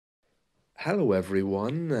Hello,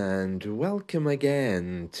 everyone, and welcome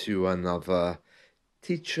again to another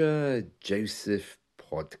Teacher Joseph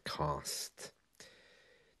podcast.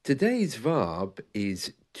 Today's verb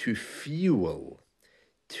is to fuel.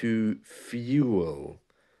 To fuel.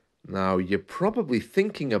 Now, you're probably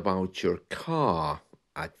thinking about your car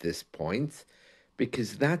at this point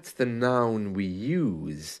because that's the noun we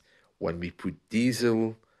use when we put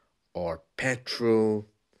diesel or petrol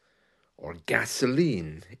or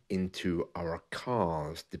gasoline into our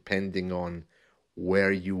cars, depending on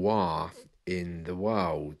where you are in the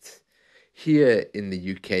world. Here in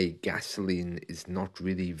the UK, gasoline is not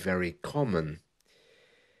really very common.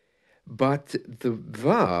 But the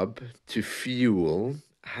verb to fuel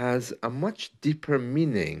has a much deeper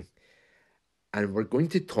meaning, and we're going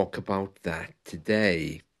to talk about that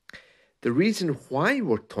today. The reason why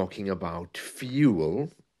we're talking about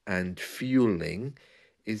fuel and fueling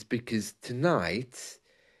is because tonight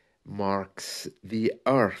marks the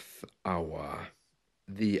Earth Hour.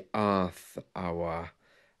 The Earth Hour.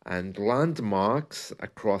 And landmarks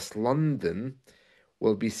across London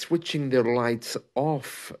will be switching their lights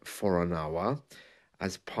off for an hour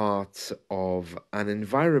as part of an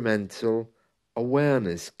environmental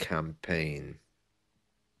awareness campaign.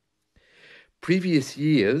 Previous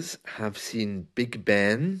years have seen Big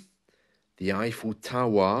Ben, the Eiffel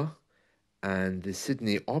Tower, and the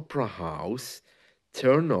Sydney Opera House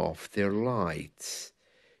turn off their lights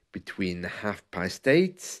between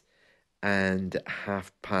 8:30 and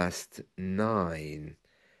 9:30.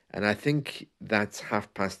 And I think that's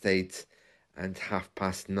 8:30 and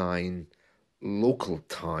 9:30 local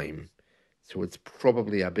time. So it's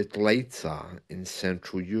probably a bit later in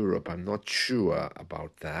Central Europe. I'm not sure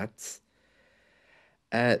about that.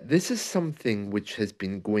 This is something which has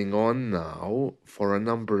been going on now for a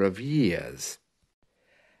number of years.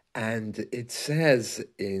 And it says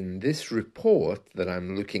in this report that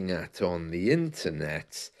I'm looking at on the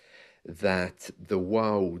internet that the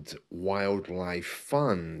World Wildlife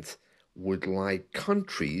Fund would like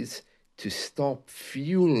countries to stop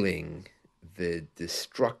fueling the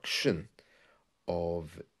destruction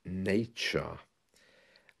of nature.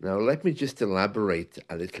 Now, let me just elaborate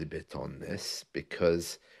a little bit on this,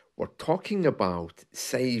 because we're talking about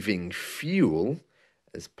saving fuel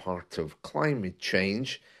as part of climate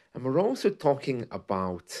change, and we're also talking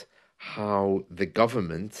about how the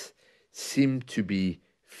government seem to be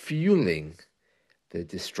fueling the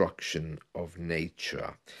destruction of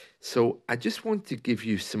nature. So I just want to give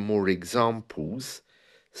you some more examples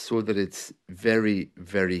so that it's very,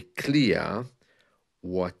 very clear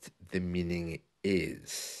what the meaning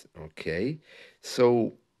is, okay?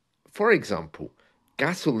 So, for example,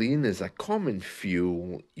 gasoline is a common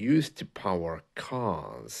fuel used to power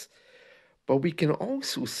cars, but we can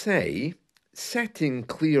also say setting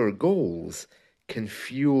clear goals can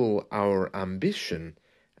fuel our ambition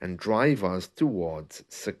and drive us towards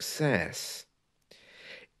success.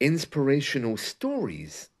 Inspirational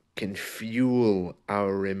stories can fuel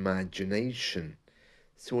our imagination.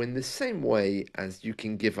 So in the same way as you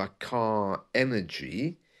can give a car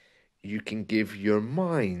energy, you can give your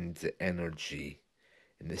mind energy.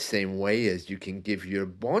 In the same way as you can give your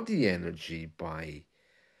body energy by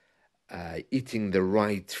eating the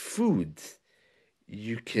right food,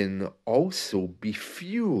 you can also be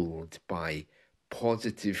fueled by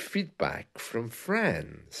positive feedback from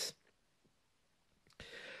friends.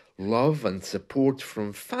 Love and support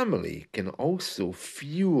from family can also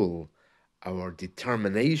fuel our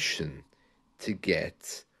determination to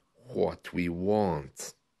get what we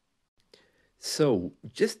want. So,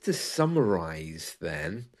 just to summarize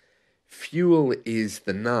then, fuel is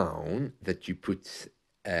the noun that you put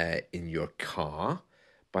in your car,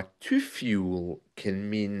 but to fuel can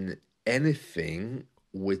mean anything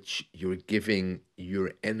which you're giving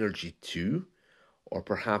your energy to, or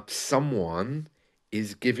perhaps someone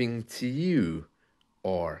is giving to you,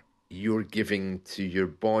 or you're giving to your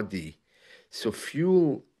body. So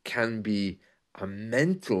fuel can be a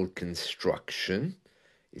mental construction,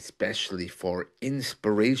 especially for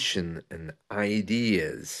inspiration and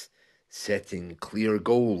ideas. Setting clear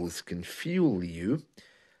goals can fuel you,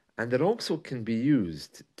 and it also can be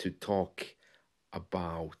used to talk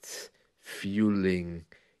about fueling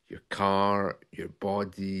your car, your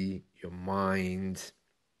body, your mind.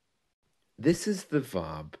 This is the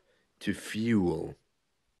verb to fuel.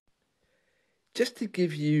 Just to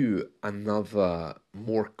give you another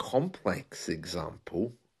more complex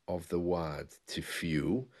example of the word to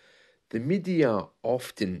fuel, the media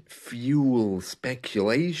often fuel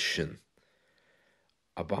speculation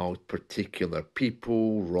about particular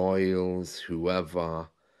people, royals, whoever,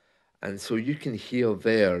 And so you can hear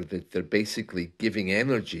there that they're basically giving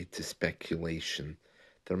energy to speculation.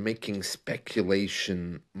 They're making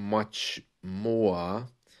speculation much more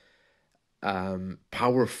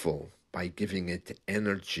powerful by giving it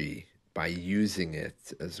energy, by using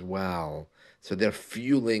it as well. So they're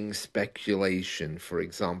fueling speculation, for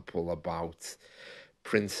example, about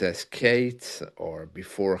Princess Kate, or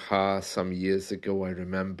before her, some years ago, I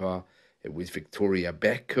remember it was Victoria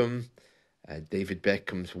Beckham, David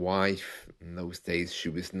Beckham's wife. In those days, she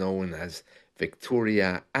was known as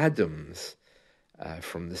Victoria Adams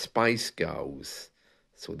from the Spice Girls.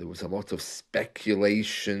 So there was a lot of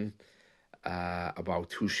speculation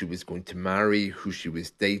about who she was going to marry, who she was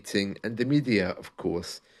dating, and the media, of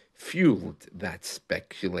course, fueled that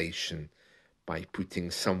speculation by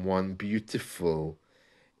putting someone beautiful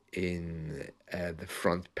in the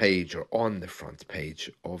front page or on the front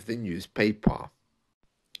page of the newspaper.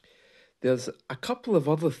 There's a couple of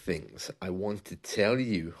other things I want to tell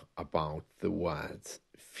you about the word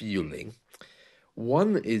fueling.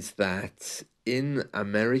 One is that in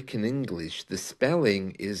American English, the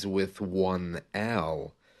spelling is with one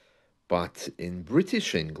L, but in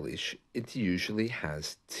British English, it usually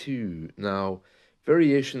has two. Now,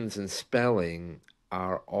 variations in spelling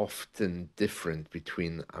are often different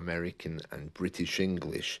between American and British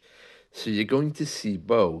English, so you're going to see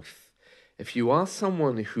both. If you are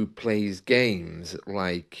someone who plays games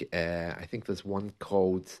like, I think there's one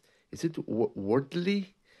called, is it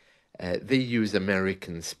Wordly? They use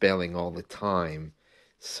American spelling all the time,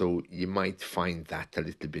 so you might find that a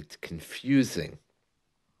little bit confusing.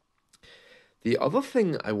 The other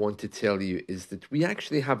thing I want to tell you is that we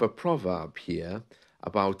actually have a proverb here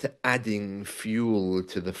about adding fuel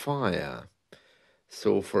to the fire.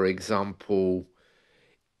 So, for example,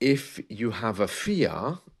 if you have a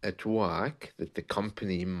fear at work that the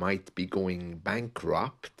company might be going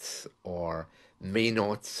bankrupt or may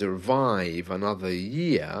not survive another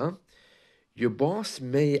year, your boss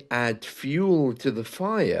may add fuel to the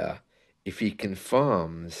fire if he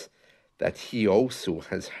confirms that he also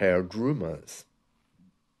has heard rumors.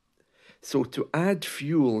 So to add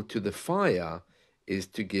fuel to the fire is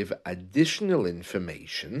to give additional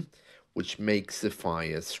information which makes the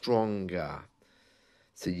fire stronger.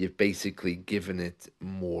 So you've basically given it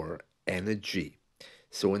more energy.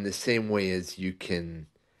 So in the same way as you can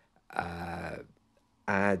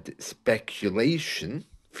add speculation,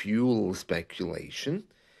 fuel speculation,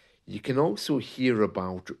 you can also hear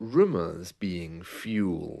about rumors being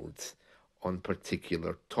fueled on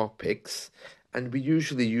particular topics, and we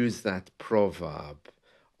usually use that proverb,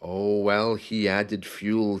 oh, well, he added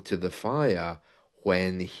fuel to the fire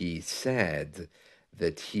when he said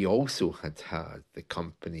that he also had heard the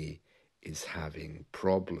company is having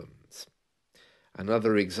problems.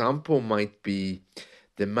 Another example might be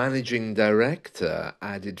the managing director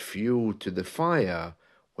added fuel to the fire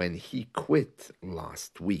when he quit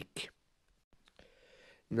last week.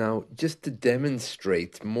 Now, just to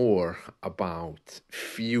demonstrate more about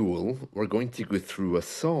fuel, we're going to go through a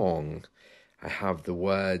song. I have the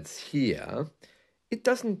words here. It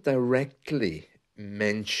doesn't directly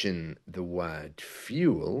mention the word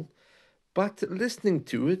fuel, but listening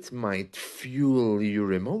to it might fuel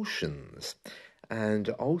your emotions. And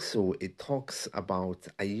also, it talks about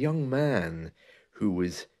a young man who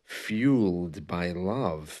was fueled by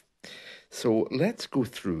love. So let's go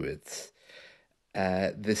through it.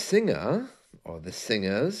 The singer, or the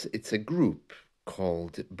singers, it's a group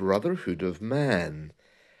called Brotherhood of Man,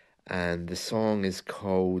 and the song is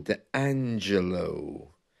called Angelo.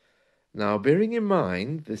 Now, bearing in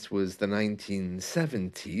mind this was the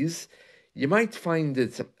 1970s, you might find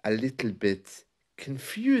it a little bit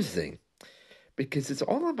confusing because it's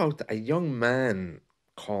all about a young man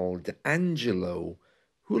called Angelo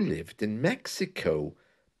who lived in Mexico.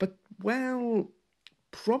 But, well,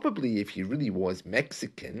 probably if he really was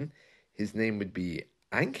Mexican, his name would be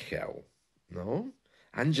Angel, no?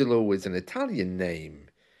 Angelo is an Italian name.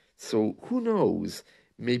 So who knows?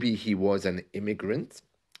 Maybe he was an immigrant.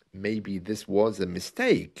 Maybe this was a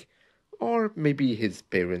mistake. Or maybe his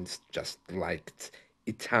parents just liked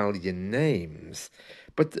Italian names.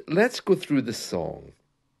 But let's go through the song.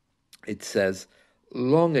 It says,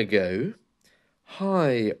 long ago,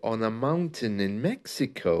 high on a mountain in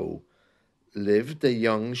Mexico, lived a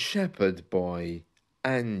young shepherd boy,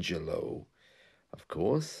 Angelo. Of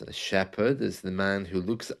course, a shepherd is the man who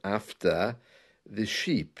looks after the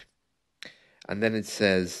sheep. And then it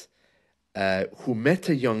says, who met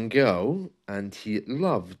a young girl and he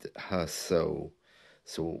loved her so.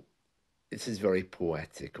 So this is very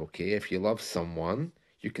poetic, okay? If you love someone,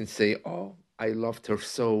 you can say, oh, I loved her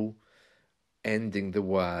so ending the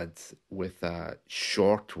words with a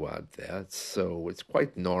short word there, so it's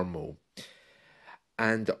quite normal.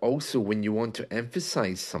 And also, when you want to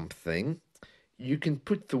emphasize something, you can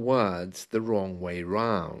put the words the wrong way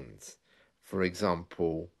round. For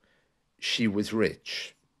example, she was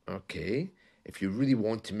rich. Okay, if you really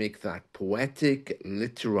want to make that poetic,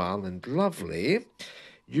 literal, and lovely,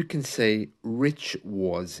 you can say, rich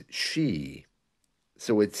was she.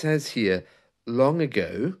 So it says here, long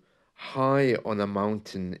ago, high on a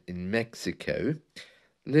mountain in Mexico,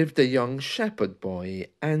 lived a young shepherd boy,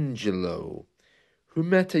 Angelo, who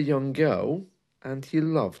met a young girl, and he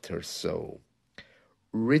loved her so.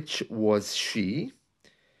 Rich was she,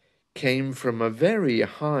 came from a very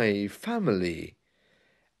high family.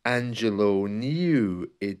 Angelo knew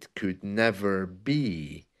it could never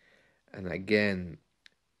be. And again,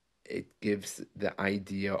 it gives the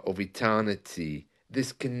idea of eternity.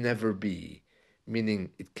 This can never be, meaning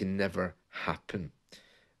it can never happen.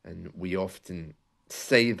 And we often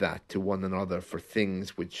say that to one another for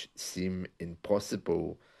things which seem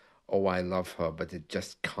impossible. Oh, I love her, but it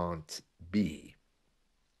just can't be.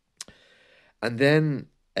 And then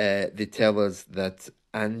they tell us that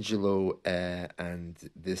Angelo and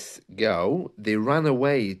this girl, they ran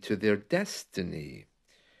away to their destiny,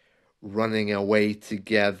 running away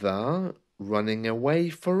together, running away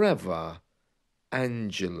forever,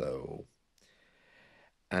 Angelo.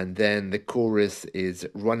 And then the chorus is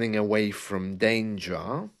running away from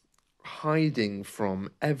danger, hiding from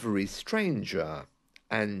every stranger,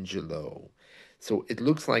 Angelo. So it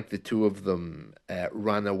looks like the two of them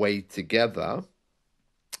ran away together.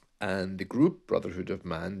 And the group Brotherhood of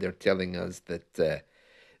Man, they're telling us that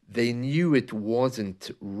they knew it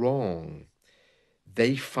wasn't wrong.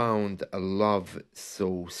 They found a love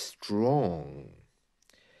so strong.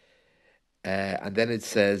 And then it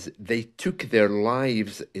says, they took their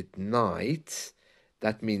lives at night.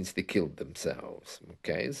 That means they killed themselves.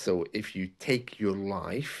 Okay, so if you take your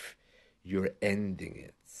life, you're ending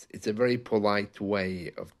it. It's a very polite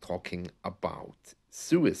way of talking about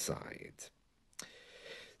suicide.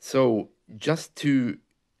 So just to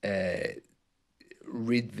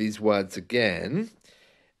read these words again,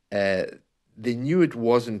 they knew it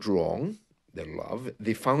wasn't wrong, their love.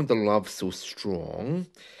 They found the love so strong.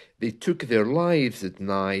 They took their lives at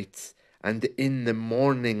night, and in the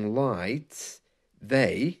morning light,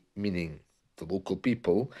 they, meaning the local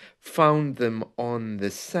people, found them on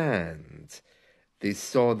the sand. They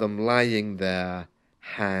saw them lying there,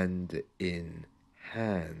 hand in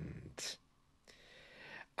hand.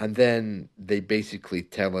 And then they basically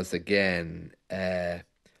tell us again,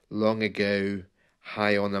 long ago,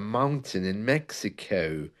 high on a mountain in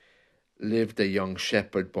Mexico, lived a young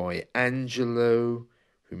shepherd boy, Angelo,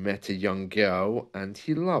 who met a young girl, and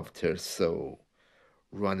he loved her so.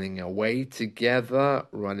 Running away together,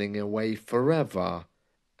 running away forever,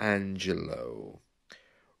 Angelo.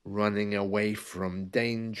 Running away from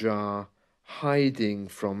danger, hiding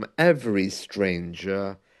from every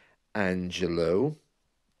stranger, Angelo.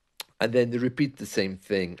 And then they repeat the same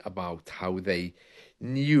thing about how they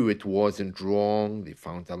knew it wasn't wrong. They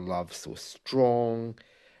found a love so strong.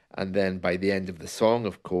 And then by the end of the song,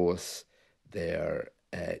 of course, they're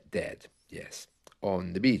dead. Yes,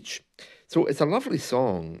 on the beach. So it's a lovely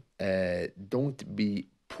song. Don't be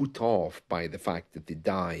put off by the fact that they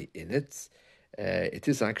die in it. It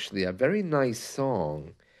is actually a very nice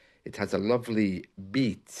song. It has a lovely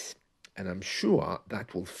beat, and I'm sure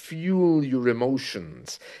that will fuel your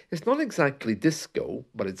emotions. It's not exactly disco,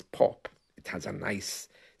 but it's pop. It has a nice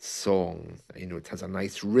song, it has a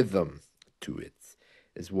nice rhythm to it,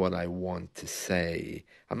 is what I want to say.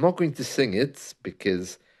 I'm not going to sing it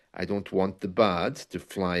because I don't want the birds to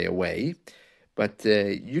fly away, but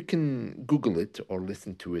you can Google it or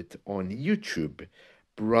listen to it on YouTube.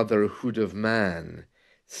 Brotherhood of Man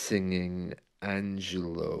singing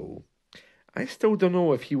Angelo. I still don't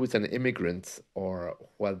know if he was an immigrant or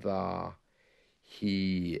whether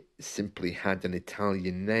he simply had an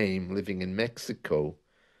Italian name living in Mexico.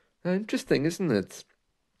 Interesting, isn't it?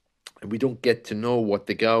 We don't get to know what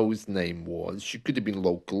the girl's name was. She could have been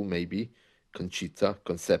local, maybe. Conchita,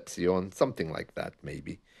 Concepcion, something like that,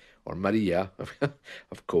 maybe. Or Maria,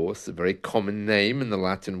 of course, a very common name in the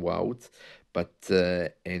Latin world. But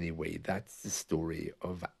anyway, that's the story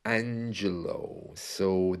of Angelo.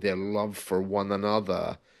 So their love for one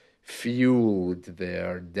another fueled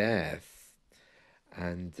their death.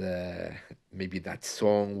 And maybe that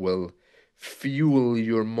song will fuel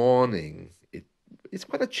your morning. It's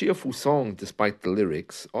quite a cheerful song despite the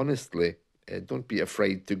lyrics. Honestly, don't be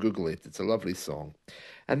afraid to Google it. It's a lovely song.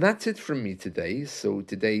 And that's it from me today. So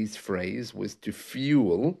today's phrase was to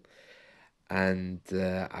fuel. and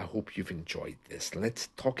I hope you've enjoyed this. Let's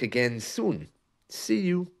talk again soon. See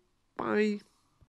you. Bye.